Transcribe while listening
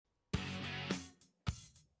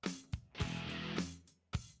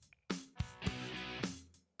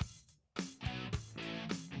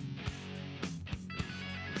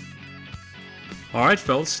All right,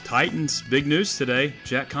 fellas, Titans, big news today.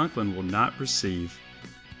 Jack Conklin will not receive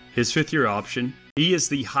his fifth-year option. He is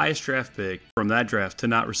the highest draft pick from that draft to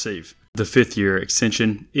not receive the fifth-year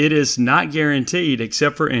extension. It is not guaranteed,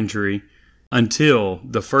 except for injury, until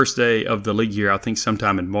the first day of the league year, I think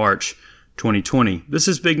sometime in March 2020. This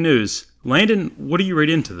is big news. Landon, what do you read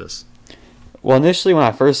into this? Well, initially when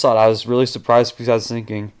I first saw it, I was really surprised because I was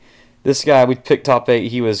thinking, this guy, we picked top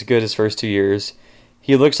 8, he was good his first 2 years.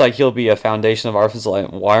 He looks like he'll be a foundation of our offensive line.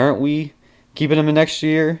 Why aren't we keeping him in next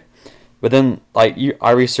year? But then, I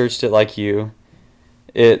researched it like you.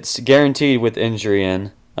 It's guaranteed with injury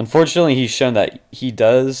in. Unfortunately, he's shown that he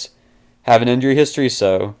does have an injury history,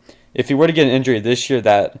 so if he were to get an injury this year,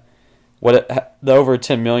 the over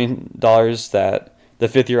 $10 million that the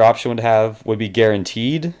fifth-year option would have would be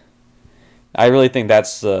guaranteed. I really think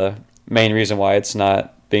that's the main reason why it's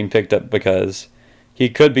not being picked up, because he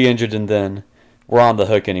could be injured and then we're on the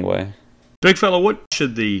hook anyway. Big fella, what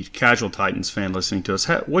should the casual Titans fan listening to us,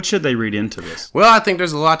 what should they read into this? Well, I think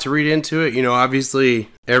there's a lot to read into it. Obviously,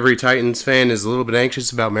 every Titans fan is a little bit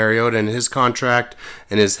anxious about Mariota and his contract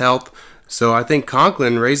and his health. So I think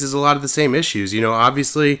Conklin raises a lot of the same issues.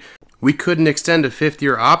 Obviously, we couldn't extend a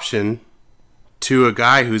fifth-year option to a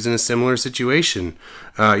guy who's in a similar situation,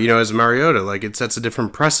 as Mariota. It sets a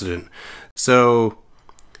different precedent. So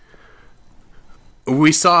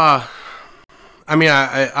we saw...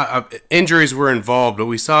 injuries were involved, but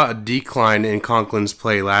we saw a decline in Conklin's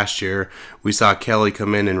play last year. We saw Kelly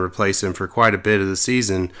come in and replace him for quite a bit of the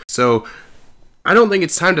season. So I don't think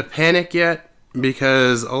it's time to panic yet,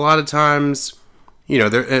 because a lot of times,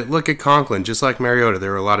 look at Conklin, just like Mariota.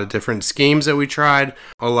 There were a lot of different schemes that we tried,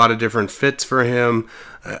 a lot of different fits for him.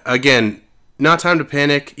 Again, not time to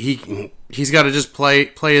panic. He's got to just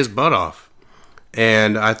play his butt off.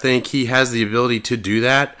 And I think he has the ability to do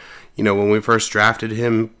that. When we first drafted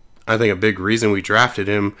him, I think a big reason we drafted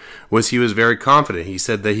him was he was very confident. He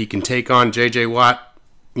said that he can take on J.J. Watt,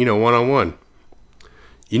 one-on-one.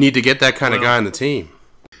 You need to get that kind of guy on the team.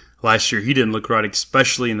 Last year, he didn't look right,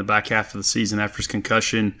 especially in the back half of the season after his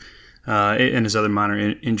concussion and his other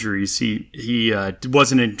minor injuries. He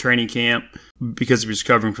wasn't in training camp because he was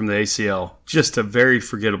recovering from the ACL. Just a very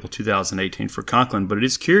forgettable 2018 for Conklin. But it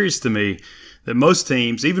is curious to me that most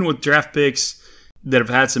teams, even with draft picks that have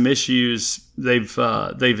had some issues, they've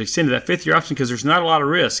extended that fifth-year option because there's not a lot of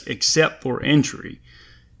risk except for injury.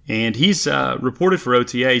 And he's reported for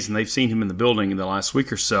OTAs, and they've seen him in the building in the last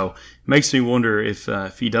week or so. It makes me wonder if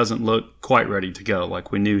he doesn't look quite ready to go,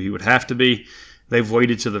 like we knew he would have to be. They've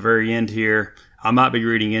waited to the very end here. I might be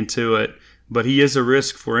reading into it, but he is a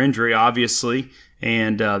risk for injury, obviously,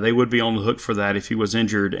 and they would be on the hook for that if he was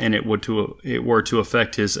injured and it were to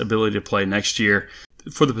affect his ability to play next year.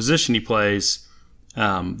 For the position he plays,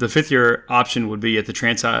 the fifth-year option would be at the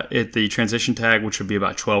transition tag, which would be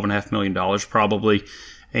about $12.5 million probably.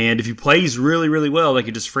 And if he plays really, really well, they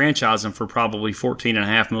could just franchise him for probably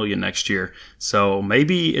 $14.5 million next year. So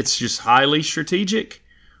maybe it's just highly strategic,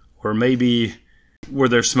 or maybe where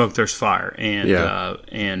there's smoke, there's fire, and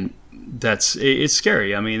it's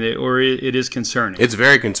scary. It is concerning. It's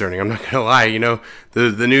very concerning. I'm not gonna lie.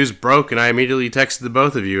 The news broke, and I immediately texted the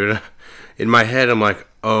both of you. And in my head, I'm like,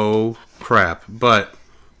 oh crap. But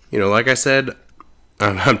like I said,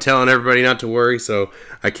 I'm telling everybody not to worry, so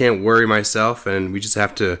I can't worry myself, and we just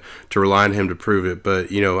have to rely on him to prove it. But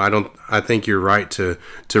I think you're right to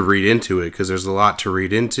read into it, because there's a lot to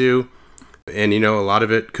read into, and a lot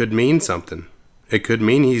of it could mean something. It could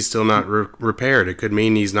mean he's still not repaired. It could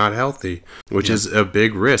mean he's not healthy, which is a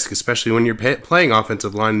big risk, especially when you're playing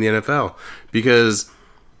offensive line in the NFL, because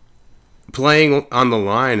playing on the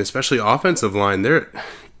line, especially offensive line,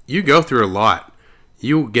 you go through a lot.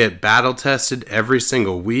 You get battle tested every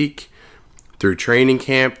single week through training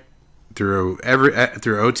camp, through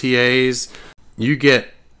OTAs. You get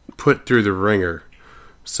put through the ringer.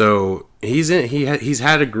 So he's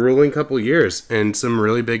had a grueling couple years and some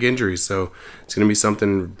really big injuries. So it's going to be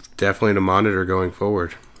something definitely to monitor going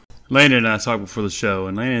forward. Landon and I talked before the show,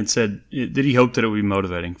 and Landon said that he hoped that it would be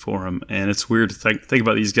motivating for him. And it's weird to think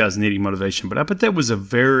about these guys needing motivation, but I bet that was a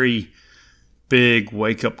very big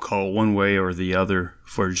wake-up call one way or the other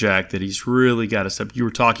for Jack, that he's really got to step. You were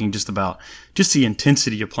talking just about just the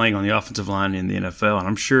intensity of playing on the offensive line in the NFL, and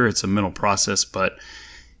I'm sure it's a mental process, but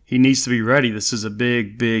he needs to be ready. This is a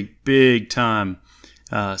big, big, big time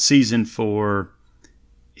season for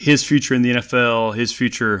his future in the NFL, his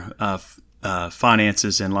future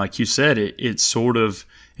finances, and like you said, it sort of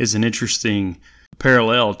is an interesting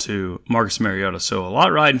parallel to Marcus Mariota. So a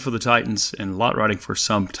lot riding for the Titans and a lot riding for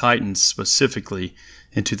some Titans specifically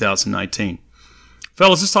in 2019.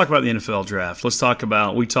 Fellas, let's talk about the NFL draft. Let's talk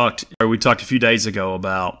about we talked a few days ago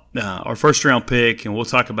about our first round pick, and we'll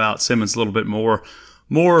talk about Simmons a little bit more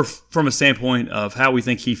from a standpoint of how we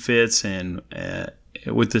think he fits and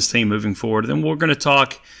with this team moving forward. Then we're going to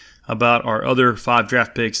talk about our other 5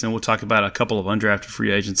 draft picks, and we'll talk about a couple of undrafted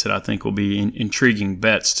free agents that I think will be intriguing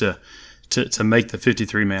bets to make the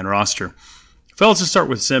 53-man roster. Fellas, let's start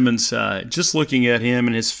with Simmons. Just looking at him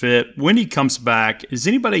and his fit, when he comes back, has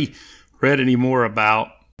anybody read any more about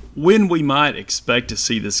when we might expect to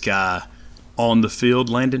see this guy on the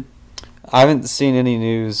field, Landon? I haven't seen any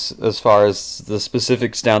news as far as the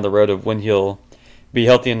specifics down the road of when he'll be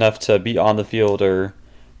healthy enough to be on the field or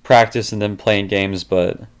practice and then playing games,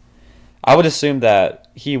 but I would assume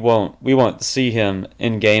that we won't see him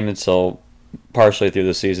in game until partially through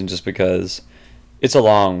the season, just because it's a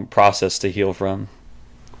long process to heal from.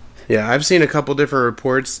 Yeah, I've seen a couple different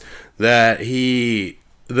reports that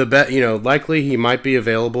likely he might be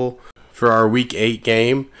available for our Week 8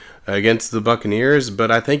 game against the Buccaneers, but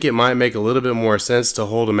I think it might make a little bit more sense to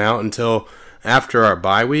hold him out until after our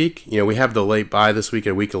bye week. We have the late bye this week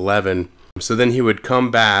at Week 11, so then he would come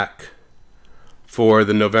back for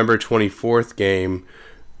the November 24th game,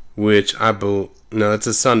 which it's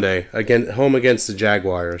a Sunday, home against the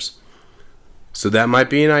Jaguars. So that might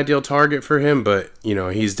be an ideal target for him, but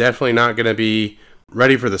he's definitely not going to be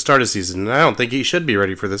ready for the start of the season. And I don't think he should be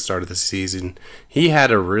ready for the start of the season. He had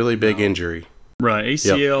a really big injury. Right,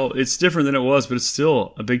 ACL, It's different than it was, but it's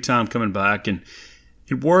still a big time coming back, and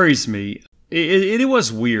it worries me. It was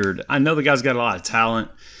weird. I know the guy's got a lot of talent.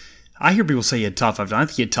 I hear people say he had top 5. I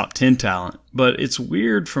think he had top 10 talent, but it's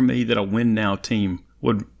weird for me that a win now team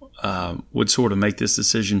would sort of make this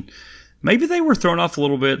decision. Maybe they were thrown off a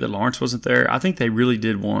little bit that Lawrence wasn't there. I think they really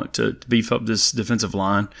did want to beef up this defensive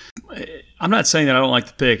line. I'm not saying that I don't like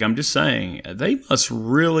the pick. I'm just saying they must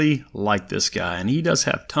really like this guy, and he does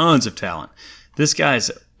have tons of talent. This guy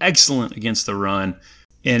is excellent against the run,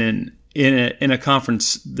 and in a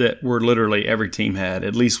conference that where literally every team had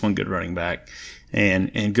at least one good running back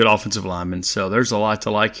and good offensive linemen. So there's a lot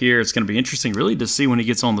to like here. It's going to be interesting really to see when he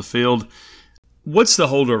gets on the field. What's the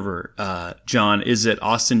holdover, John? Is it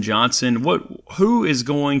Austin Johnson? Who is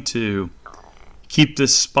going to keep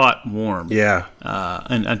this spot warm? Yeah.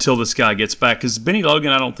 And until this guy gets back, because Benny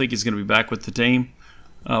Logan, I don't think is going to be back with the team.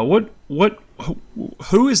 Who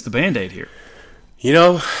is the Band-Aid here?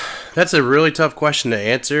 That's a really tough question to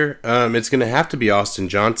answer. It's going to have to be Austin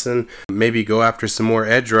Johnson. Maybe go after some more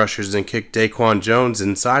edge rushers and kick Daquan Jones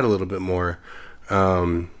inside a little bit more.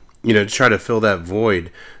 To try to fill that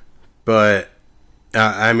void. But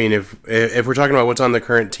if we're talking about what's on the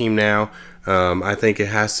current team now, I think it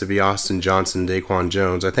has to be Austin Johnson, Daquan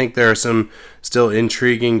Jones. I think there are some still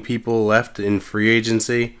intriguing people left in free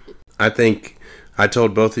agency. I think I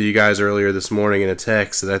told both of you guys earlier this morning in a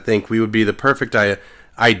text that I think we would be the perfect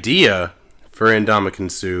idea for Ndamukong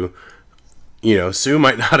Suh. Sue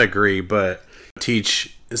might not agree, but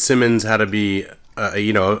teach Simmons how to be,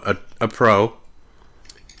 a pro.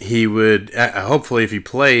 He would hopefully, if he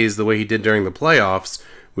plays the way he did during the playoffs,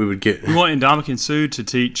 we would get. We want Ndamukong Suh to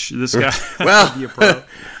teach this guy well, how to be a pro.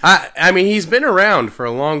 I mean, he's been around for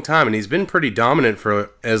a long time, and he's been pretty dominant for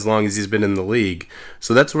as long as he's been in the league.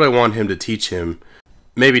 So that's what I want him to teach him.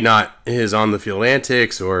 Maybe not his on-the-field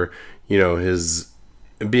antics or, his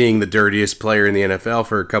being the dirtiest player in the NFL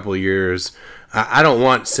for a couple of years. I don't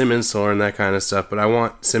want Simmons to learn that kind of stuff, but I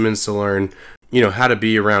want Simmons to learn, how to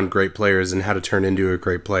be around great players and how to turn into a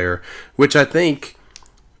great player, which I think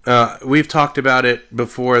we've talked about it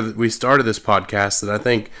before we started this podcast, that I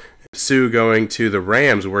think Suh going to the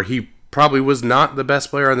Rams, where he probably was not the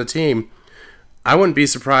best player on the team, I wouldn't be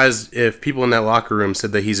surprised if people in that locker room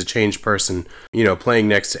said that he's a changed person, playing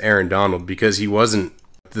next to Aaron Donald, because he wasn't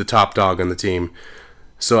the top dog on the team.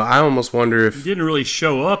 So I almost wonder if... He didn't really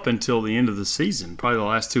show up until the end of the season, probably the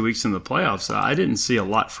last 2 weeks in the playoffs. I didn't see a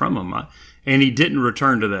lot from him, and he didn't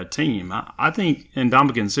return to that team. I think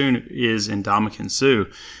Ndamukong Suh is Ndamukong Suh,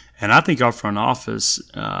 and I think our front office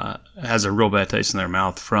has a real bad taste in their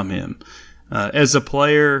mouth from him. As a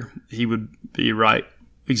player, he would be right,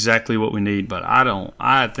 exactly what we need, but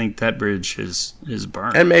I think that bridge is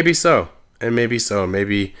burned. And maybe so.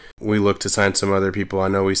 Maybe we look to sign some other people. I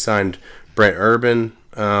know we signed Brent Urban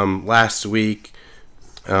last week.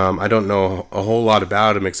 I don't know a whole lot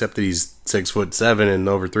about him except that he's 6'7" and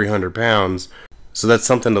over 300 pounds. So that's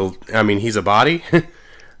something to. I mean, he's a body.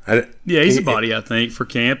 Yeah, he's a body, I think, for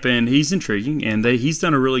camp, and he's intriguing. And he's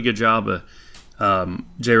done a really good job of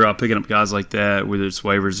J-Rob picking up guys like that, whether it's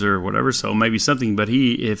waivers or whatever. So maybe something. But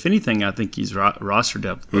if anything, I think he's roster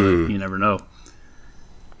depth. But you never know.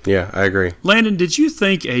 Yeah, I agree. Landon, did you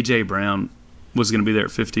think A.J. Brown was going to be there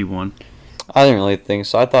at 51. I didn't really think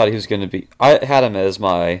so. I thought he was going to be. I had him as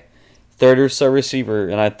my third or so receiver,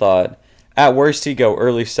 and I thought at worst he'd go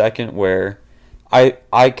early second, where I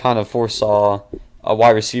kind of foresaw a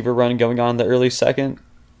wide receiver run going on in the early second,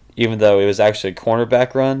 even though it was actually a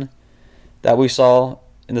cornerback run that we saw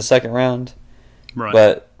in the second round. Right.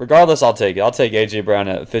 But regardless, I'll take it. I'll take A.J. Brown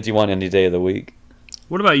at 51 any day of the week.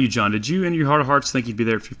 What about you, John? Did you, in your heart of hearts, think he'd be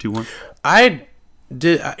there at 51? I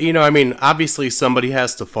did, obviously somebody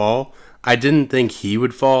has to fall. I didn't think he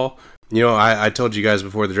would fall. I told you guys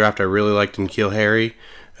before the draft I really liked N'Keal Harry,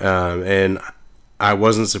 and I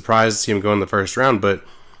wasn't surprised to see him go in the first round, but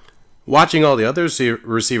watching all the other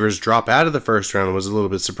receivers drop out of the first round was a little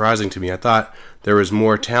bit surprising to me. I thought there was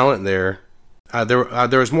more talent there.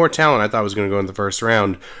 There was more talent I thought was going to go in the first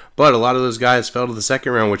round, but a lot of those guys fell to the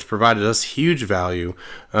second round, which provided us huge value.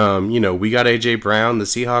 We got A.J. Brown, the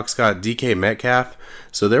Seahawks got DK Metcalf,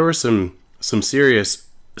 so there were some serious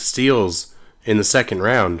steals in the second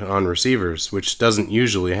round on receivers, which doesn't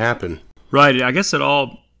usually happen. Right. I guess it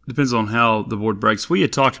all depends on how the board breaks. We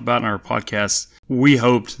had talked about in our podcast, we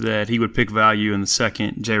hoped that he would pick value in the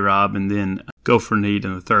second, J-Rob, and then go for need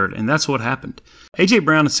in the third, and that's what happened. A.J.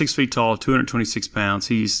 Brown is 6 feet tall, 226 pounds.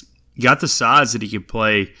 He's got the size that he could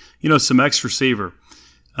play, some X receiver,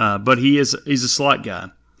 but he's a slot guy.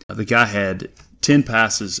 The guy had 10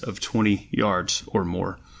 passes of 20 yards or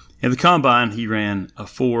more. In the combine, he ran a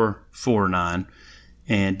 4.49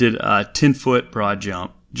 and did a 10-foot broad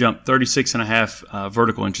jump, jumped 36.5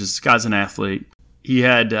 vertical inches. This guy's an athlete. He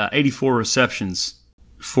had 84 receptions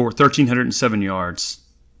for 1,307 yards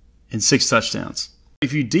and 6 touchdowns.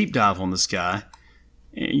 If you deep dive on this guy,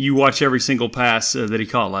 you watch every single pass that he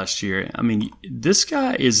caught last year. I mean, this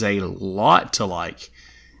guy is a lot to like,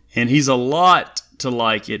 and he's a lot to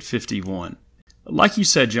like at 51. Like you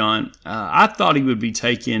said, John, I thought he would be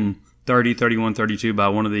taken 30, 31, 32 by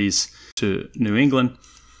one of these to New England,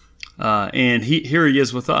 and here he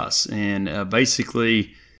is with us. And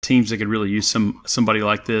basically, teams that could really use somebody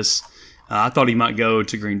like this. I thought he might go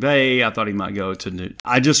to Green Bay. I thought he might go to New.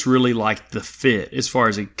 I just really liked the fit as far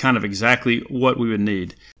as kind of exactly what we would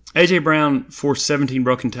need. A.J. Brown forced 17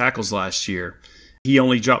 broken tackles last year. He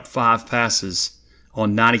only dropped 5 passes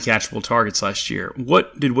on 90 catchable targets last year.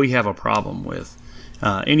 What did we have a problem with?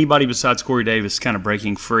 Anybody besides Corey Davis kind of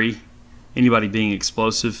breaking free? Anybody being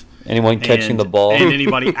explosive? Anyone catching the ball? And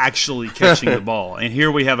anybody actually catching the ball. And here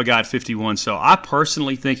we have a guy at 51. So I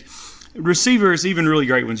personally think receivers, even really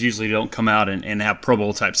great ones, usually don't come out and have Pro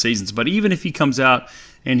Bowl type seasons. But even if he comes out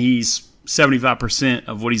and he's 75%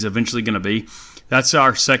 of what he's eventually going to be, that's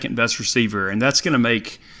our second best receiver. And that's going to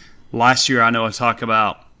make last year, I know I talk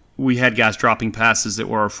about, we had guys dropping passes that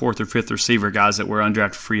were our 4th or 5th receiver, guys that were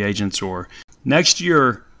undrafted free agents. Or next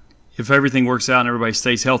year, if everything works out and everybody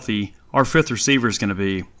stays healthy, our 5th receiver is going to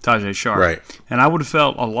be Tajae Sharp. Right. And I would have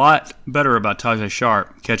felt a lot better about Tajae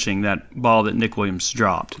Sharp catching that ball that Nick Williams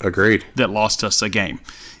dropped. Agreed. That lost us a game.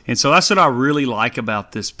 And so that's what I really like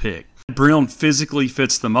about this pick. Brown physically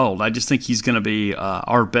fits the mold. I just think he's going to be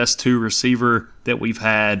our best 2 receiver that we've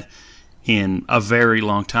had in a very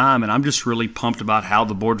long time. And I'm just really pumped about how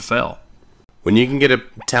the board fell. When you can get a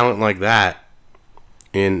talent like that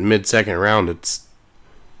in mid-second round, it's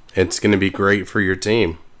going to be great for your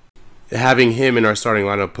team. Having him in our starting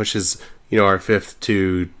lineup pushes, our 5th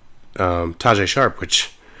to Tajae Sharp,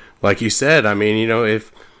 which, like you said, I mean,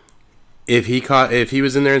 if he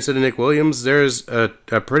was in there instead of Nick Williams, there's a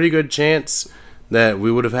pretty good chance that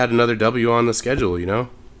we would have had another W on the schedule.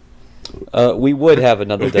 We would have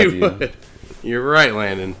another W. Would. You're right,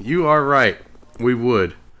 Landon. You are right. We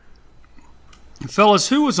would. Fellas,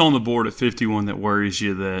 who was on the board at 51 that worries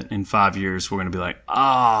you that in 5 years we're going to be like,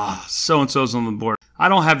 so-and-so's on the board? I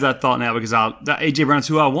don't have that thought now because A.J. Brown's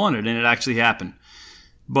who I wanted, and it actually happened.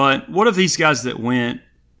 But what if these guys that went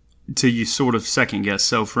to you sort of second guess?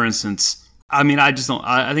 So, for instance, I mean, I just don't –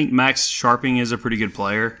 I think Max Sharping is a pretty good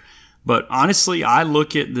player. But honestly, I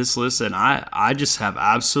look at this list and I just have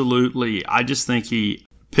absolutely – I just think he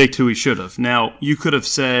picked who he should have. Now, you could have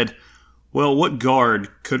said, well, what guard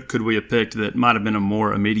could we have picked that might have been a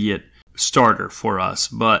more immediate starter for us?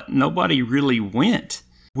 But nobody really went.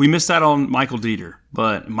 We missed out on Michael Dieter,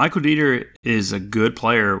 but Michael Dieter is a good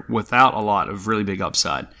player without a lot of really big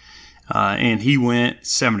upside. And he went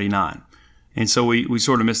 79. And so we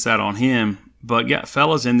sort of missed out on him. But yeah,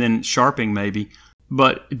 fellas, and then Sharping maybe.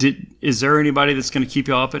 But is there anybody that's going to keep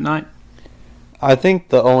y'all up at night? I think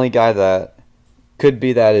the only guy that could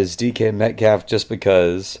be that is DK Metcalf, just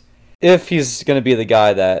because if he's going to be the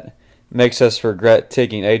guy that makes us regret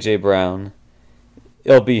taking A.J. Brown,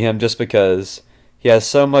 it'll be him just because he has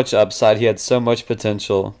so much upside. He had so much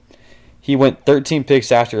potential. He went 13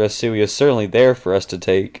 picks after us, so he was certainly there for us to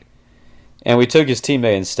take. And we took his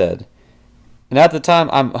teammate instead. And at the time,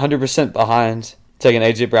 I'm 100% behind taking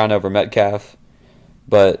A.J. Brown over Metcalf.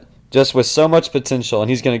 But just with so much potential, and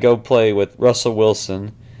he's going to go play with Russell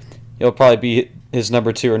Wilson, he'll probably be his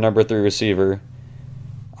number 2 or number 3 receiver.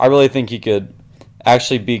 I really think he could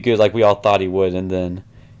actually be good like we all thought he would. And then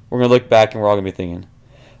we're going to look back and we're all going to be thinking,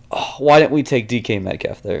 oh, why didn't we take DK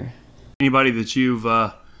Metcalf there? Anybody that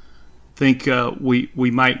you've think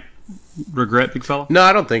we might regret, big fella? No,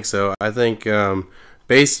 I don't think so. I think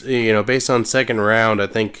based on second round, I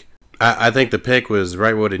think the pick was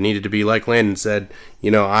right what it needed to be. Like Landon said,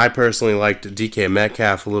 I personally liked DK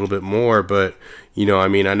Metcalf a little bit more, but I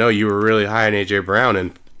know you were really high on AJ Brown,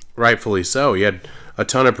 and rightfully so. He had a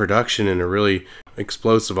ton of production and a really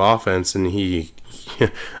explosive offense, and he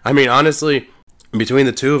honestly, between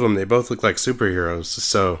the two of them, they both look like superheroes.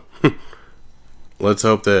 So let's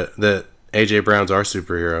hope that AJ Brown's our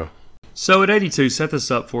superhero. So at 82, set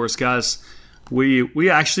this up for us, guys. We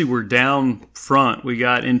actually were down front. We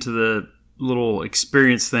got into the little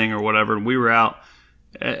experience thing or whatever, and we were out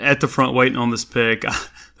at the front waiting on this pick.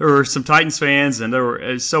 There were some Titans fans, and there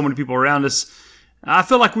were so many people around us. I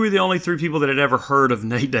feel like we were the only 3 people that had ever heard of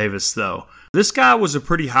Nate Davis, though. This guy was a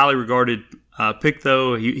pretty highly regarded pick,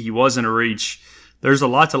 though. He wasn't a reach. There's a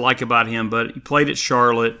lot to like about him, but he played at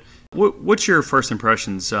Charlotte. What's your first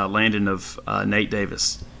impressions, Landon, of Nate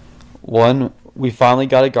Davis? One, we finally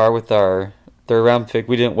got a guard with our third-round pick.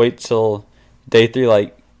 We didn't wait till day 3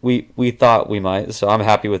 like we thought we might, so I'm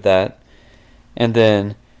happy with that. And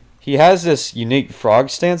then he has this unique frog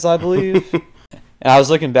stance, I believe. And I was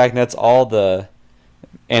looking back, and that's all the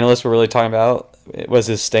analysts were really talking about. It was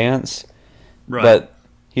his stance. Right. But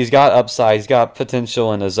he's got upside. He's got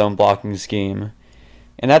potential in a zone blocking scheme.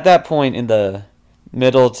 And at that point in the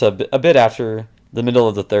middle to a bit after the middle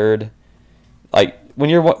of the third, like when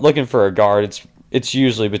you're looking for a guard, it's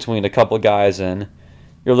usually between a couple guys, and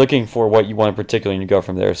you're looking for what you want in particular, and you go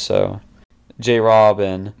from there. So J-Rob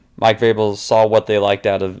and Mike Vrabel saw what they liked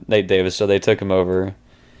out of Nate Davis, so they took him over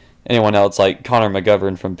anyone else like Connor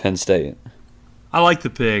McGovern from Penn State. I like the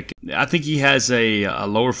pick. I think he has a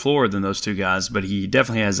lower floor than those 2 guys, but he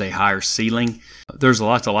definitely has a higher ceiling. There's a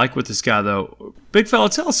lot to like with this guy, though. Big fella,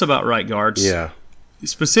 tell us about right guards. Yeah.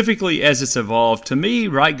 Specifically as it's evolved. To me,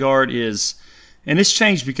 right guard is, and it's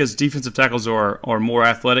changed because defensive tackles are more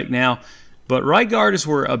athletic now, but right guard is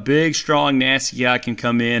where a big, strong, nasty guy can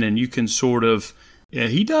come in and you can sort of,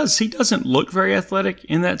 he doesn't look very athletic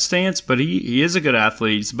in that stance, but he is a good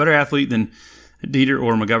athlete. He's a better athlete than Dieter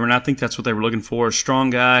or McGovern. I think that's what they were looking for. A strong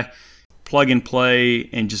guy, plug and play,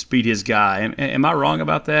 and just beat his guy. Am I wrong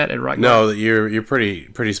about that at right guard? No, you're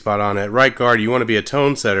pretty spot on. At right guard, you want to be a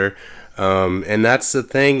tone setter, and that's the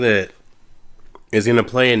thing that is going to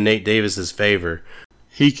play in Nate Davis's favor.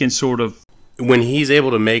 He can sort of, when he's able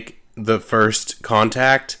to make the first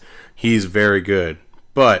contact, he's very good.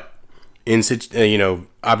 But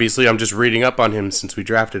obviously I'm just reading up on him since we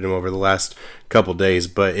drafted him over the last couple days.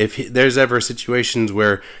 But if there's ever situations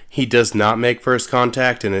where he does not make first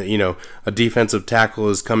contact, and a defensive tackle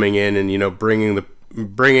is coming in and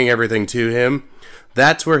bringing everything to him,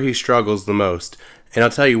 that's where he struggles the most. And I'll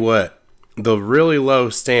tell you what, the really low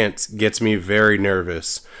stance gets me very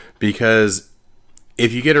nervous, because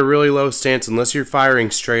if you get a really low stance, unless you're firing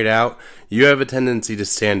straight out, you have a tendency to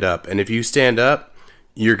stand up. And if you stand up,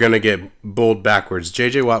 you're going to get bowled backwards.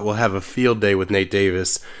 J.J. Watt will have a field day with Nate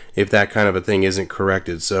Davis if that kind of a thing isn't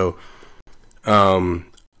corrected. So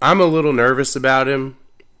I'm a little nervous about him.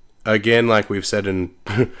 Again, like we've said in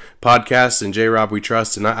podcasts, and J-Rob we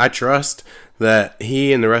trust, and I trust that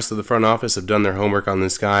he and the rest of the front office have done their homework on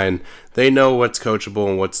this guy, and they know what's coachable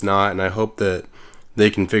and what's not, and I hope that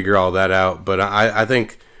they can figure all that out. But I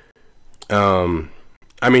think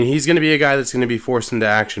he's going to be a guy that's going to be forced into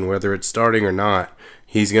action, whether it's starting or not.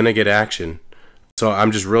 He's going to get action. So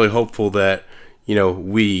I'm just really hopeful that,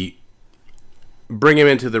 we bring him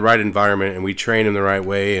into the right environment and we train him the right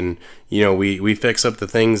way, and, we fix up the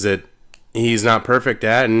things that he's not perfect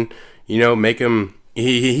at, and, make him,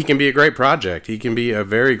 he can be a great project. He can be a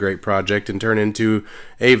very great project and turn into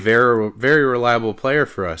a very, very reliable player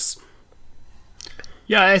for us.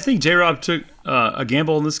 Yeah, I think J-Rob took a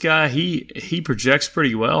gamble on this guy. He projects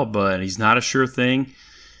pretty well, but he's not a sure thing.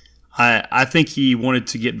 I think he wanted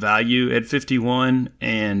to get value at 51,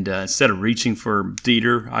 and instead of reaching for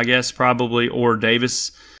Dieter, I guess, probably, or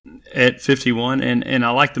Davis at 51, and I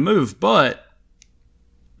like the move. But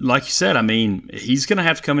like you said, he's going to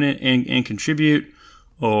have to come in and contribute,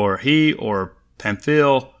 or he or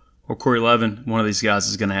Pamphile or Corey Levin, one of these guys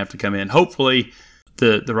is going to have to come in. Hopefully,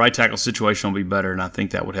 the right tackle situation will be better, and I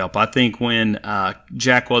think that would help. I think when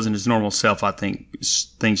Jack wasn't his normal self, I think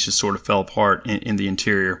things just sort of fell apart in the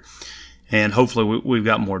interior. And hopefully we've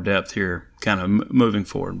got more depth here kind of moving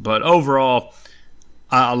forward. But overall,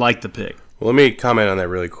 I like the pick. Well, let me comment on that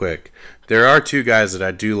really quick. There are two guys that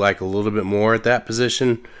I do like a little bit more at that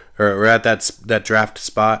position, or at that draft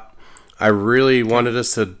spot. I really wanted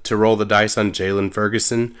us to roll the dice on Jalen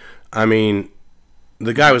Ferguson. I mean,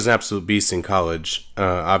 the guy was an absolute beast in college.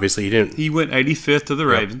 Obviously, He went 85th to the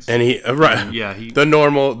Ravens, and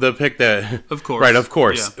the pick that of course, right, of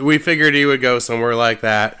course, we figured he would go somewhere like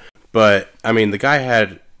that. But I mean, the guy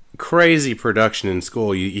had crazy production in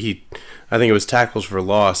school. I think it was tackles for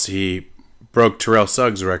loss. He broke Terrell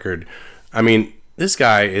Suggs' record. I mean, this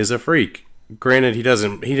guy is a freak. Granted, he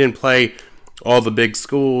didn't play all the big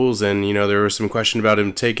schools, and there was some question about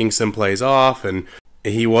him taking some plays off, and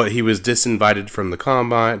he was disinvited from the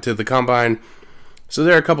combine. So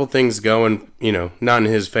there are a couple things going, not in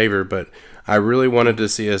his favor, but I really wanted to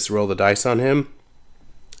see us roll the dice on him.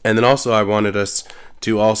 And then also I wanted us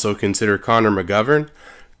to also consider Connor McGovern.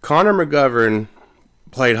 Connor McGovern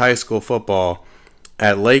played high school football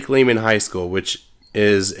at Lake Lehman High School, which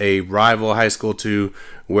is a rival high school to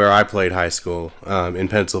where I played high school in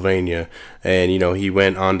Pennsylvania. And, he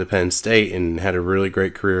went on to Penn State and had a really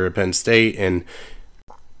great career at Penn State. And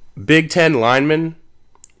Big Ten linemen,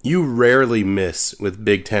 you rarely miss with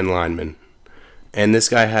Big Ten linemen. And this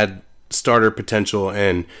guy had starter potential,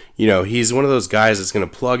 and he's one of those guys that's going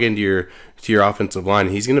to plug into your offensive line.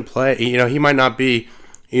 He's going to play. He might not be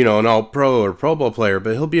an All-Pro or Pro Bowl player,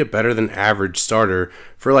 but he'll be a better than average starter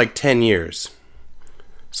for like 10 years.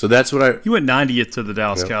 So that's what He went 90th to the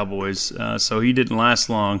Dallas Cowboys, so he didn't last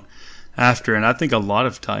long after. And I think a lot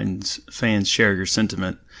of Titans fans share your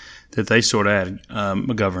sentiment that they sort of had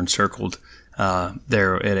McGovern circled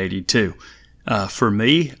there at 82. For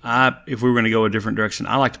me, if we were going to go a different direction,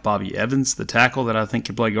 I liked Bobby Evans, the tackle that I think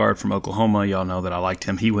could play guard from Oklahoma. Y'all know that I liked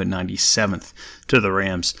him. He went 97th to the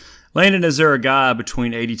Rams. Landon, is there a guy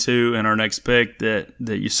between 82 and our next pick that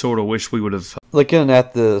you sort of wish we would have? Looking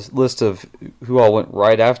at the list of who all went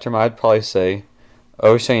right after him, I'd probably say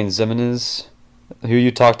O'Shane Ximines, who you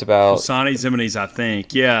talked about. Sonny Ximines, I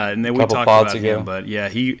think. Yeah, and then we talked about him. But, yeah,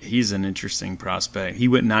 he's an interesting prospect. He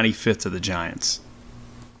went 95th to the Giants.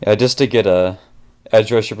 Yeah, just to get a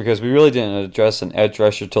edge rusher, because we really didn't address an edge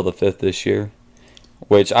rusher till the 5th this year,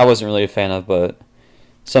 which I wasn't really a fan of, but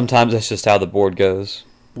sometimes that's just how the board goes.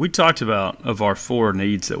 We talked about, of our 4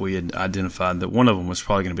 needs that we had identified, that one of them was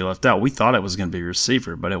probably going to be left out. We thought it was going to be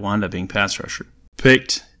receiver, but it wound up being pass rusher.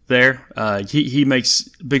 Picked there.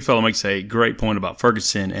 Big Fella makes a great point about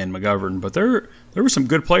Ferguson and McGovern, but there were some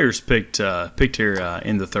good players picked here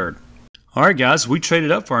in the 3rd. All right, guys, we traded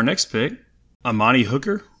up for our next pick. Amani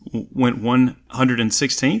Hooker went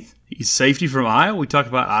 116th. He's safety from Iowa. We talked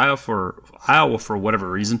about Iowa for whatever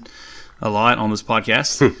reason a lot on this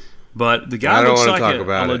podcast. But the guy looks like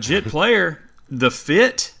a legit player. The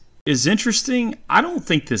fit is interesting. I don't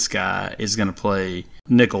think this guy is going to play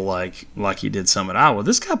nickel like he did some at Iowa.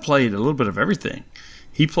 This guy played a little bit of everything.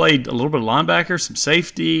 He played a little bit of linebacker, some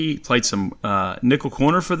safety, played some nickel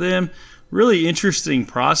corner for them. Really interesting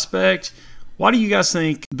prospect. Why do you guys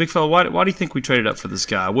think, Big Fella, why do you think we traded up for this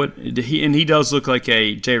guy? He does look like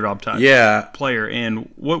a J-Rob type player.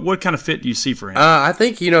 And what kind of fit do you see for him? I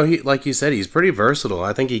think, he, like you said, he's pretty versatile.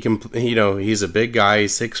 I think he can, he's a big guy.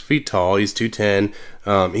 He's 6 feet tall. He's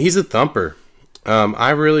 210. He's a thumper.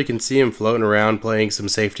 I really can see him floating around playing some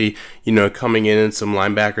safety, coming in some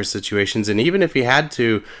linebacker situations. And even if he had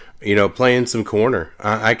to, playing some corner,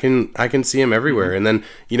 I can see him everywhere. And then,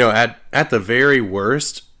 at the very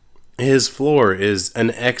worst, his floor is an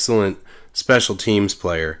excellent special teams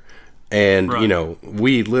player. And, right.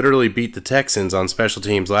 We literally beat the Texans on special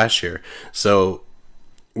teams last year. So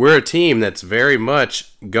we're a team that's very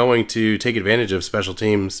much going to take advantage of special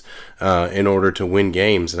teams in order to win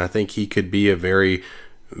games. And I think he could be a very,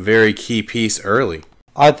 very key piece early.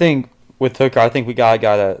 I think with Hooker, we got a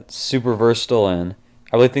guy that's super versatile. And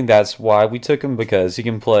I really think that's why we took him, because he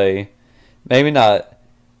can play maybe not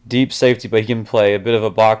deep safety, but he can play a bit of a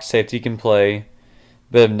box safety. He can play a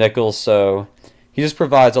bit of nickel. So he just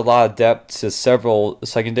provides a lot of depth to several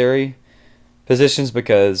secondary positions,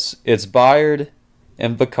 because it's Byard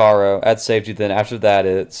and Vaccaro at safety. Then after that,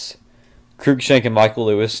 it's Cruikshank and Michael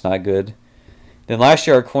Lewis. Not good. Then last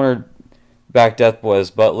year, our cornerback depth was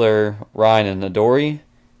Butler, Ryan, and Adoree.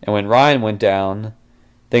 And when Ryan went down,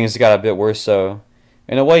 things got a bit worse. So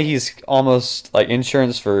in a way, he's almost like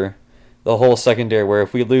insurance for the whole secondary, where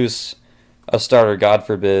if we lose a starter, God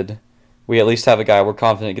forbid, we at least have a guy we're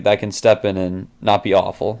confident that can step in and not be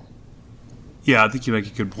awful. Yeah, I think you make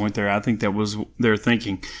a good point there. I think that was their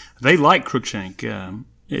thinking. They like Cruikshank.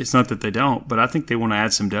 It's not that they don't, but I think they want to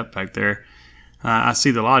add some depth back there. I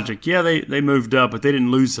see the logic. Yeah, they moved up, but they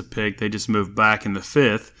didn't lose the pick. They just moved back in the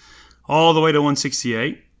fifth, all the way to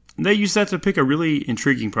 168. They used that to pick a really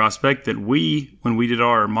intriguing prospect that when we did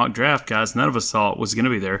our mock draft, guys, none of us thought was going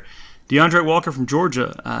to be there. DeAndre Walker from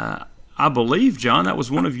Georgia. I believe, John, that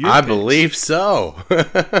was one of your picks. Believe so.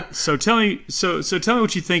 So tell me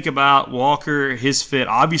what you think about Walker, his fit.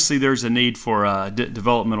 Obviously, there's a need for a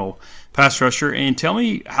developmental pass rusher, and tell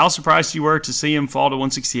me how surprised you were to see him fall to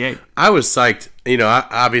 168. I was psyched.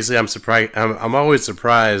 Obviously, I'm surprised. I'm always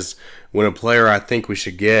surprised when a player I think we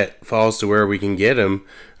should get falls to where we can get him,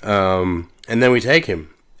 and then we take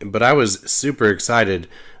him. But I was super excited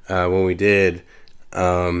when we did.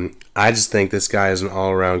 I just think this guy is an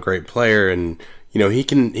all-around great player, and he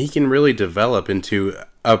can really develop into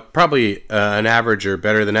probably an average or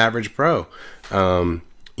better than average pro.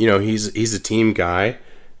 He's a team guy,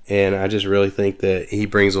 and I just really think that he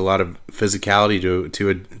brings a lot of physicality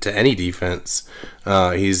to any defense.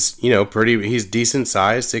 He's he's decent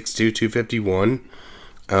size, 6'2", 251.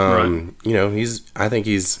 Right. I think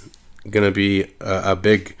he's gonna be a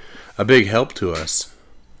big help to us.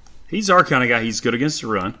 He's our kind of guy. He's good against the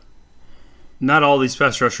run. Not all these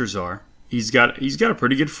pass rushers are. He's got a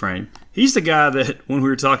pretty good frame. He's the guy that, when we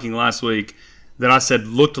were talking last week, that I said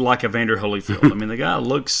looked like Evander Holyfield. I mean, the guy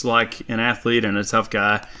looks like an athlete and a tough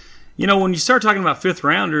guy. When you start talking about fifth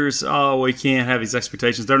rounders, we can't have these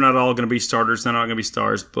expectations. They're not all going to be starters. They're not going to be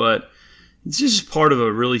stars. But it's just part of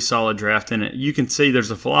a really solid draft. And you can see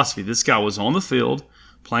there's a philosophy. This guy was on the field,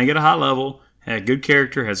 playing at a high level, had good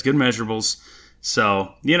character, has good measurables.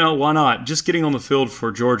 So, why not? Just getting on the field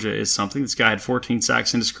for Georgia is something. This guy had 14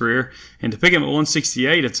 sacks in his career. And to pick him at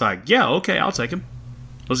 168, it's like, yeah, okay, I'll take him.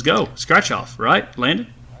 Let's go. Scratch off, right,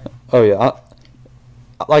 Landon? Oh, yeah.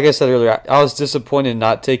 Like I said earlier, I was disappointed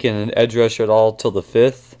not taking an edge rusher at all till the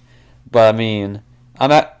fifth. But, I mean,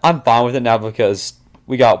 I'm fine with it now because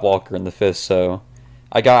we got Walker in the fifth. So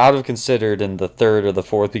I would have considered in the third or the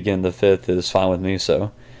fourth, beginning the fifth is fine with me.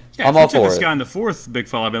 So. Yeah, I'm if all you took for this it. guy in the fourth, big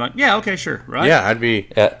fella, I'd be like, yeah, okay, sure, right? Yeah, I would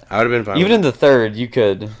have been fine. Even in the third, you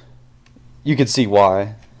could see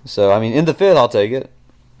why. So I mean, in the fifth, I'll take it.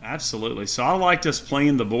 Absolutely. So I liked us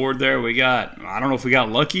playing the board there. I don't know if we got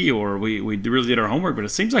lucky or we really did our homework, but it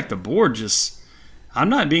seems like the board just. I'm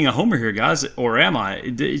not being a homer here, guys, or am I?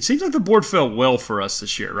 It seems like the board fell well for us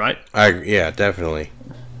this year, right? Yeah, definitely.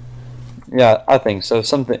 Yeah, I think so.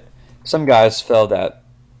 Some guys fell that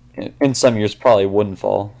in some years probably wouldn't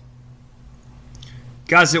fall.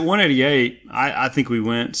 Guys, at 188, I think we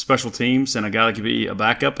went special teams and a guy that could be a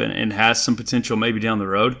backup and has some potential maybe down the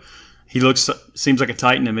road. He seems like a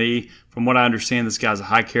Titan to me. From what I understand, this guy's a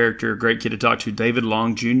high character, great kid to talk to. David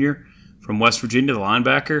Long Jr. from West Virginia, the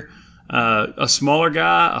linebacker. A smaller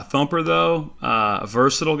guy, a thumper though, a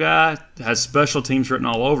versatile guy, has special teams written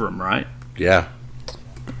all over him, right? Yeah.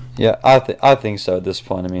 Yeah, I think so at this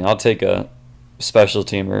point. I mean, I'll take a special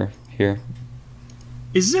teamer here.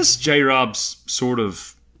 Is this J-Rob's sort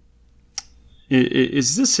of –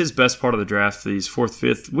 is this his best part of the draft, these fourth,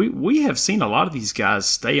 fifth? We have seen a lot of these guys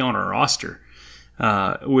stay on our roster,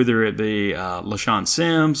 whether it be LaShawn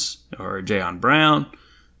Sims or Jayon Brown.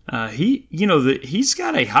 He's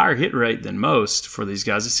got a higher hit rate than most for these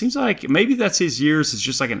guys. It seems like maybe that's his years as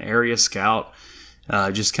just like an area scout,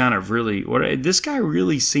 just kind of really – this guy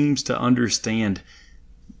really seems to understand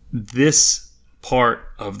this part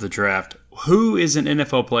of the draft. Who is an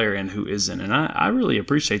NFL player and who isn't, and I really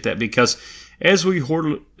appreciate that because as we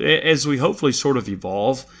hopefully sort of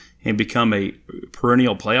evolve and become a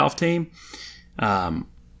perennial playoff team,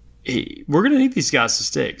 we're going to need these guys to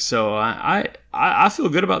stick. So I feel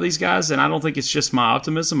good about these guys, and I don't think it's just my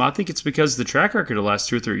optimism. I think it's because the track record of the last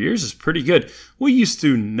 2 or 3 years is pretty good. We used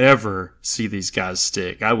to never see these guys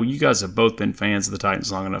stick. You guys have both been fans of the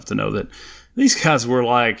Titans long enough to know that these guys were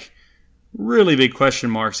like really big question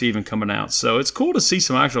marks even coming out. So it's cool to see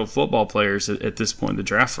some actual football players at this point in the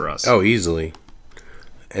draft for us. Oh, easily.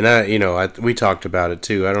 And we talked about it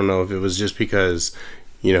too. I don't know if it was just because,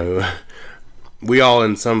 we all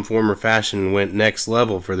in some form or fashion went next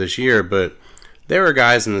level for this year, but there were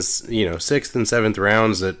guys in this, 6th and 7th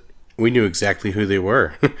rounds that we knew exactly who they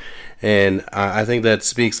were. And I think that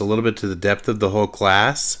speaks a little bit to the depth of the whole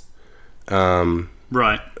class.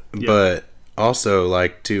 Right. Yeah. But also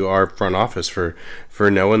like to our front office for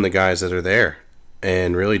knowing the guys that are there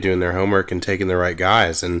and really doing their homework and taking the right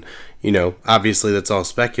guys. And obviously that's all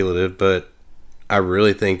speculative, but I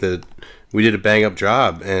really think that we did a bang up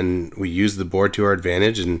job and we used the board to our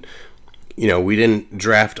advantage. And we didn't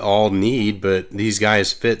draft all need, but these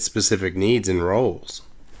guys fit specific needs and roles.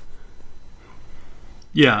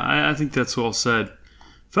 Yeah, I think that's well said.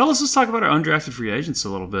 Fellas, let's talk about our undrafted free agents a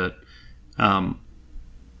little bit.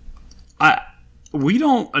 We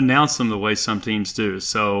don't announce them the way some teams do,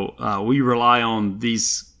 so we rely on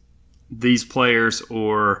these players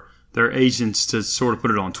or their agents to sort of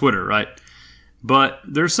put it on Twitter, right? But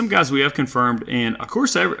there's some guys we have confirmed, and of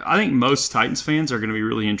course, I think most Titans fans are going to be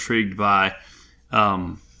really intrigued by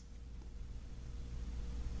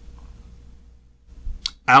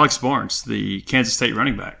Alex Barnes, the Kansas State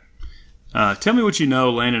running back. Tell me what you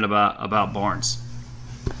know, Landon, about Barnes.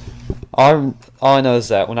 All I know is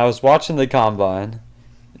that when I was watching the combine,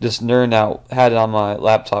 just nerding out, had it on my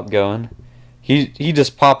laptop going, he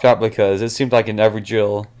just popped out because it seemed like in every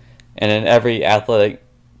drill and in every athletic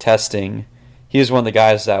testing, he was one of the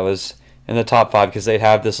guys that was in the top 5 because they'd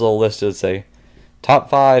have this little list that would say top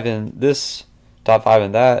 5 in this, top 5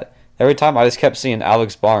 in that. Every time I just kept seeing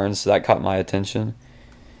Alex Barnes, so that caught my attention.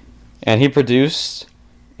 And he produced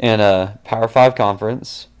in a Power 5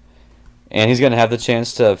 conference, and he's going to have the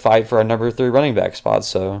chance to fight for a number 3 running back spot.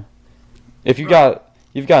 So if you've got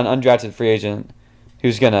an undrafted free agent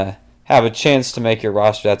who's going to have a chance to make your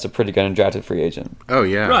roster, that's a pretty good undrafted free agent. Oh,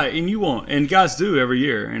 yeah. Right, and you won't. And guys do every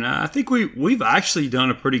year. And I think we've actually done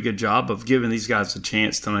a pretty good job of giving these guys a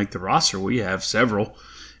chance to make the roster. We have several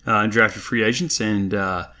undrafted free agents, and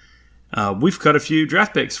we've cut a few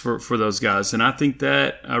draft picks for those guys. And I think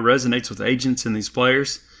that resonates with agents and these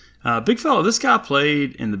players. Big fella, this guy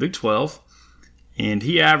played in the Big 12, and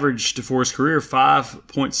he averaged for his career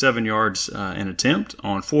 5.7 yards an attempt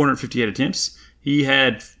on 458 attempts. He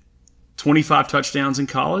had 25 touchdowns in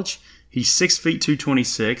college. He's 6 feet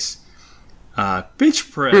 226.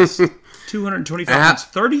 Bench press 225 pounds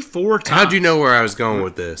 34 times. How'd you know where I was going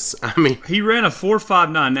with this? I mean, he ran a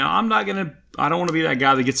 4.59. Now I don't want to be that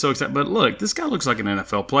guy that gets so excited, but look, this guy looks like an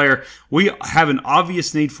NFL player. We have an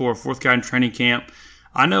obvious need for a 4th guy in training camp.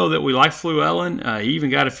 I know that we like Fluellen. He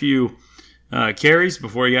even got a few carries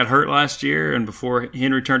before he got hurt last year and before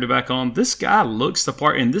Henry turned it back on. This guy looks the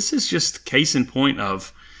part, and this is just case in point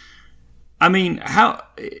of, I mean, how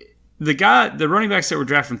the running backs that were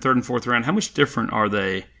drafted in 3rd and 4th round, how much different are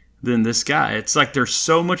they than this guy? It's like there's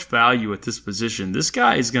so much value at this position. This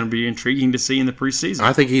guy is going to be intriguing to see in the preseason.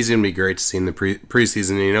 I think he's going to be great to see in the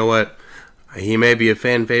preseason. And you know what? He may be a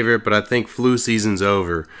fan favorite, but I think flu season's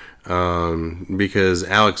over. Because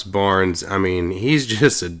Alex Barnes, I mean, he's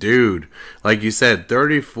just a dude. Like you said,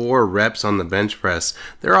 34 reps on the bench press.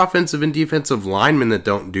 There are offensive and defensive linemen that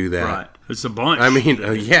don't do that. Right. It's a bunch. I mean,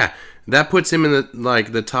 yeah, that puts him in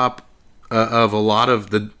the top of a lot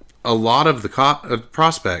of the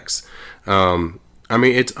prospects. I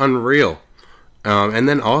mean, it's unreal. And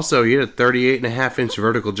then also he had a 38.5-inch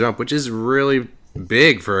vertical jump, which is really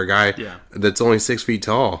big for a guy that's only 6 feet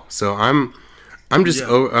tall. So I'm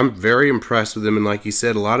very impressed with him, and like you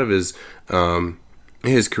said, a lot of his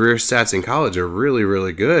career stats in college are really,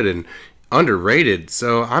 really good and underrated.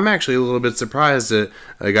 So I'm actually a little bit surprised that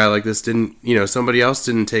a guy like this somebody else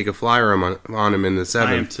didn't take a flyer on him in the 7th.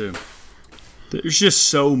 I am too. There's just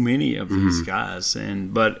so many of these guys,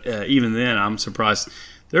 but even then, I'm surprised.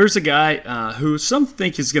 There's a guy who some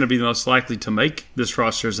think is going to be the most likely to make this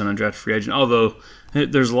roster as an undrafted free agent, although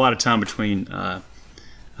there's a lot of time between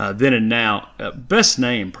then and now. Best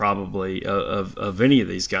name probably of any of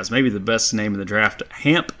these guys, maybe the best name in the draft,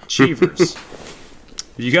 Hamp Cheevers.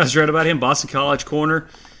 You guys read about him, Boston College corner.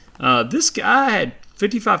 This guy had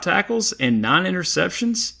 55 tackles and 9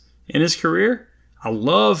 interceptions in his career. I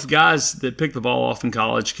love guys that pick the ball off in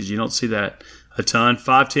college because you don't see that a ton.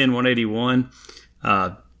 5'10", 181.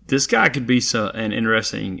 This guy could be an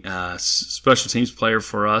interesting special teams player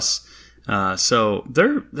for us. So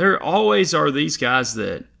there always are these guys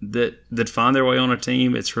that find their way on a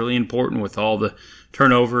team. It's really important with all the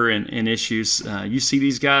turnover and issues. You see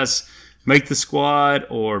these guys make the squad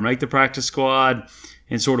or make the practice squad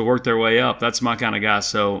and sort of work their way up. That's my kind of guy.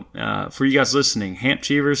 So for you guys listening, Hamp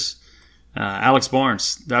Cheevers, Alex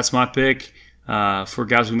Barnes, that's my pick. For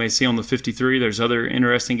guys we may see on the 53, there's other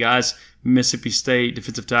interesting guys. Mississippi State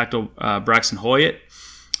defensive tackle Braxton Hoyt,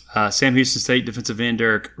 Sam Houston State defensive end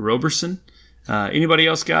Derek Roberson. Anybody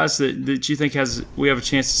else, guys, that you think we have a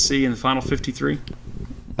chance to see in the final 53?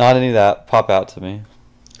 Not any of that pop out to me.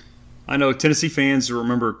 I know Tennessee fans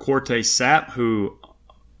remember Cortez Sapp, who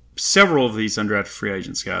several of these undrafted free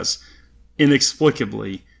agents, guys,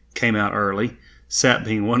 inexplicably came out early. Sapp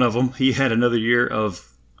being one of them. He had another year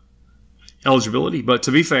of eligibility, but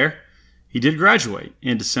to be fair, he did graduate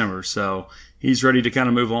in December, so he's ready to kind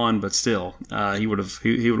of move on. But still, he would have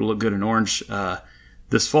looked good in orange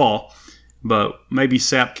this fall. but maybe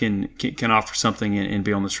Sapp can offer something and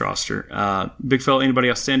be on this roster. Big fella, anybody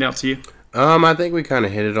else stand out to you? I think we kind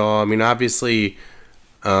of hit it all. I mean, obviously,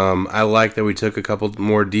 I like that we took a couple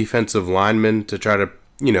more defensive linemen to try to,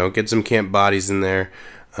 get some camp bodies in there.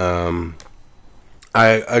 I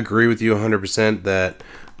agree with you 100% that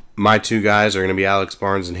my two guys are going to be Alex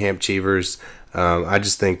Barnes and Hamp Cheevers. I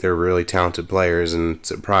just think they're really talented players, and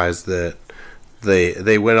surprised that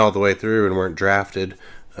they went all the way through and weren't drafted.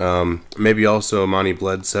 Maybe also Amani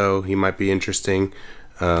Bledsoe. He might be interesting.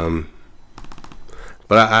 But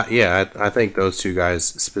I think those two guys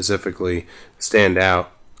specifically stand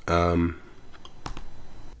out.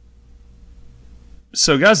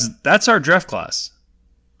 So, guys, that's our draft class.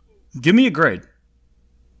 Give me a grade.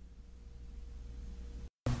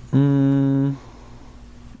 I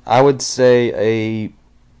would say a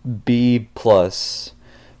B plus,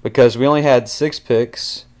 because we only had 6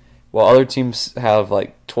 picks, while other teams have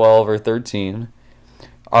like 12 or 13.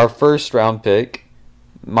 Our first round pick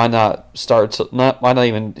might not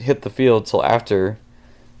even hit the field till after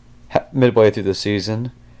midway through the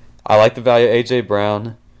season. I like the value of A.J.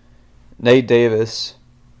 Brown. Nate Davis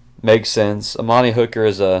makes sense. Amani Hooker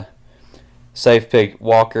is a safe pick.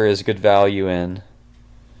 Walker is good value, and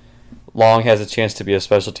Long has a chance to be a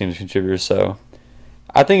special teams contributor. So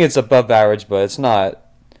I think it's above average, but it's not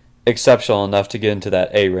exceptional enough to get into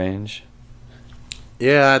that A range.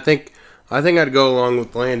 Yeah, I think I'd go along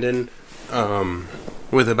with Landon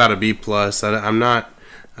with about a B plus. I'm not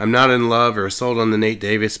in love or sold on the Nate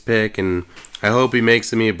Davis pick, and I hope he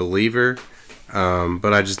makes me a believer.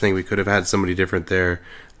 But I just think we could have had somebody different there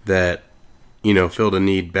that filled a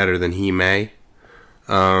need better than he may.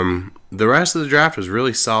 The rest of the draft was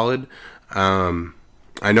really solid.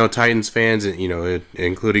 I know Titans fans,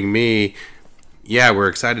 including me, we're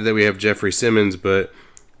excited that we have Jeffrey Simmons, but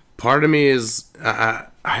part of me is I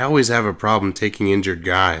always have a problem taking injured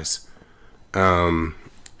guys.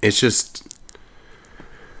 It's just,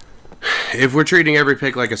 if we're treating every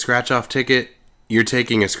pick like a scratch-off ticket, you're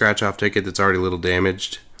taking a scratch-off ticket that's already a little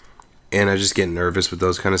damaged. And I just get nervous with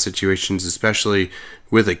those kind of situations, especially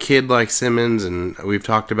with a kid like Simmons. And we've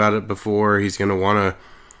talked about it before. He's going to want to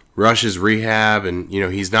rush his rehab. And,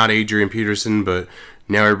 he's not Adrian Peterson, but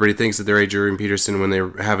now everybody thinks that they're Adrian Peterson when they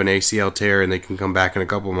have an ACL tear and they can come back in a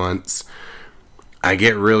couple months. I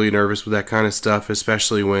get really nervous with that kind of stuff,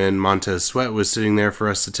 especially when Montez Sweat was sitting there for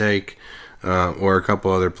us to take, or a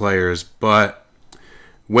couple other players. But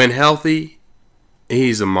when healthy,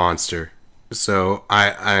 he's a monster. So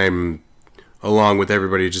I'm, along with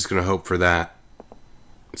everybody, just going to hope for that.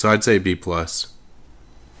 So I'd say B plus.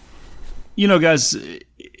 Guys,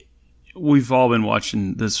 we've all been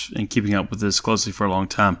watching this and keeping up with this closely for a long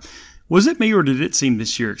time. Was it me, or did it seem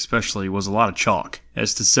this year especially was a lot of chalk,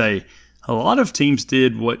 as to say a lot of teams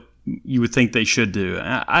did what you would think they should do?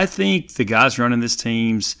 I think the guys running these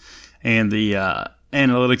teams and the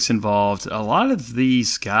analytics involved, a lot of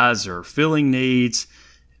these guys are filling needs,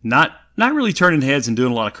 not really turning heads and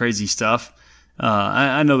doing a lot of crazy stuff.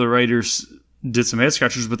 I know the Raiders did some head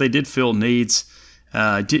scratchers, but they did fill needs.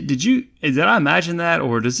 Did I imagine that,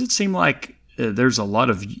 or does it seem like there's a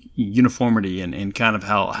lot of uniformity in kind of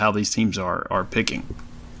how these teams are picking?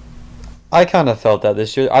 I kind of felt that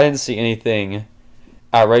this year. I didn't see anything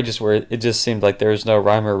outrageous where it just seemed like there was no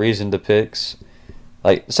rhyme or reason to picks.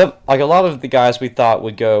 Like a lot of the guys we thought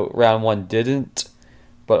would go round 1 didn't,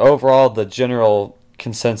 but overall the general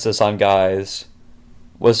consensus on guys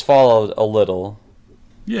was followed a little.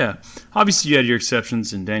 Yeah, obviously you had your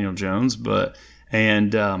exceptions in Daniel Jones,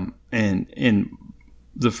 and in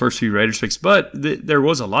the first few Raiders picks, but there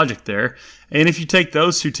was a logic there. And if you take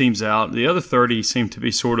those two teams out, the other 30 seem to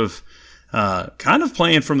be sort of kind of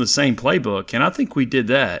playing from the same playbook, and I think we did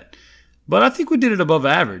that. But I think we did it above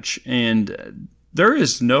average, and there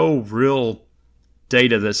is no real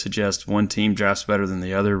data that suggests one team drafts better than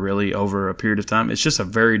the other really over a period of time. It's just a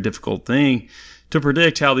very difficult thing to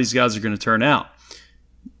predict how these guys are going to turn out.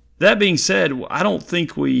 That being said, I don't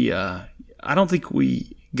think we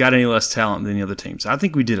got any less talent than the other teams. I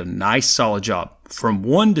think we did a nice, solid job. From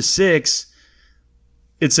 1 to 6,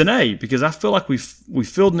 it's an A, because I feel like we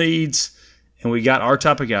filled needs and we got our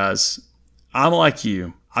type of guys. I'm like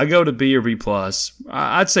you. I go to B or B plus.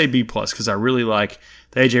 I'd say B plus because I really like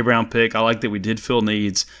the A.J. Brown pick. I like that we did fill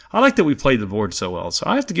needs. I like that we played the board so well. So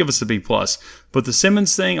I have to give us a B plus. But the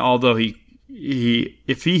Simmons thing, although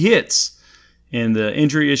if he hits and the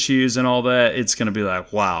injury issues and all that, it's going to be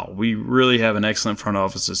like, wow, we really have an excellent front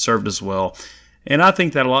office that served us well. And I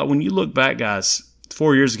think that a lot. When you look back, guys,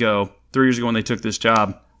 3 years ago when they took this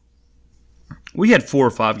job, we had 4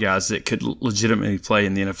 or 5 guys that could legitimately play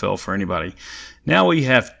in the NFL for anybody. Now we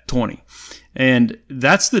have 20. And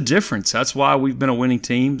that's the difference. That's why we've been a winning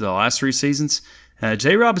team the last 3 seasons.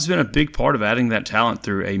 J-Rob has been a big part of adding that talent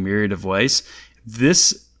through a myriad of ways.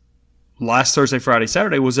 This last Thursday, Friday,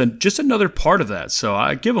 Saturday was just another part of that. So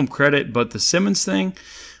I give him credit, but the Simmons thing,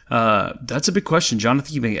 that's a big question. John, I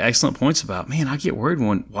think you make excellent points about, man, I get worried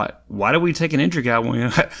why do we take an injured guy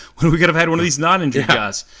when we could have had one of these non-injured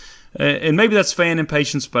guys? And maybe that's fan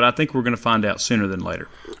impatience, but I think we're going to find out sooner than later.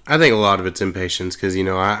 I think a lot of it's impatience because,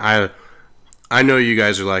 I know you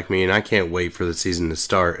guys are like me, and I can't wait for the season to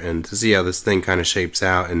start and to see how this thing kind of shapes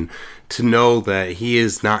out, and to know that he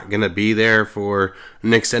is not going to be there for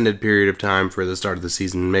an extended period of time for the start of the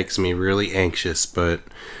season makes me really anxious. But,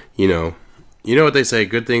 you know what they say,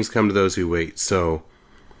 good things come to those who wait. So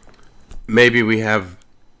maybe we have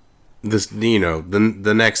this,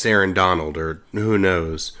 the next Aaron Donald, or who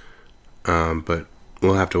knows. But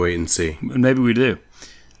we'll have to wait and see. Maybe we do.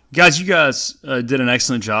 Guys, you guys did an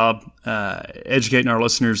excellent job educating our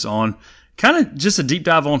listeners on kind of just a deep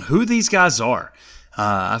dive on who these guys are.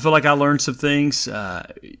 I feel like I learned some things.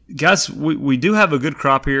 Guys, we do have a good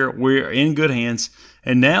crop here. We're in good hands.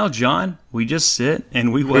 And now, John, we just sit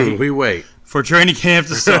and we wait. We wait. For training camp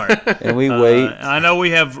to start. And we wait. I know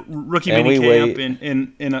we have rookie mini camp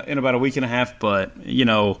in about a week and a half, but,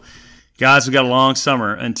 guys, we got a long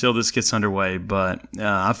summer until this gets underway, but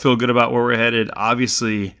I feel good about where we're headed.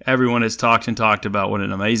 Obviously, everyone has talked about what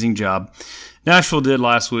an amazing job Nashville did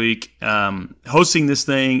last week hosting this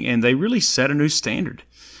thing, and they really set a new standard.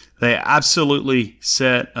 They absolutely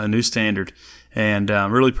set a new standard, and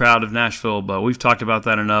I'm really proud of Nashville, but we've talked about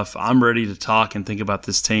that enough. I'm ready to talk and think about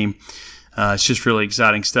this team. It's just really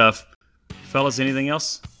exciting stuff. Fellas, anything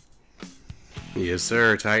else? Yes,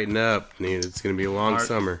 sir. Tighten up. It's going to be a long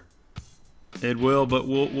summer. It will, but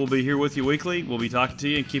we'll be here with you weekly. We'll be talking to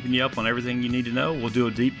you and keeping you up on everything you need to know. We'll do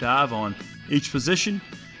a deep dive on each position,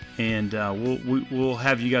 and we'll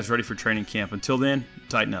have you guys ready for training camp. Until then,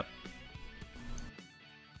 tighten up.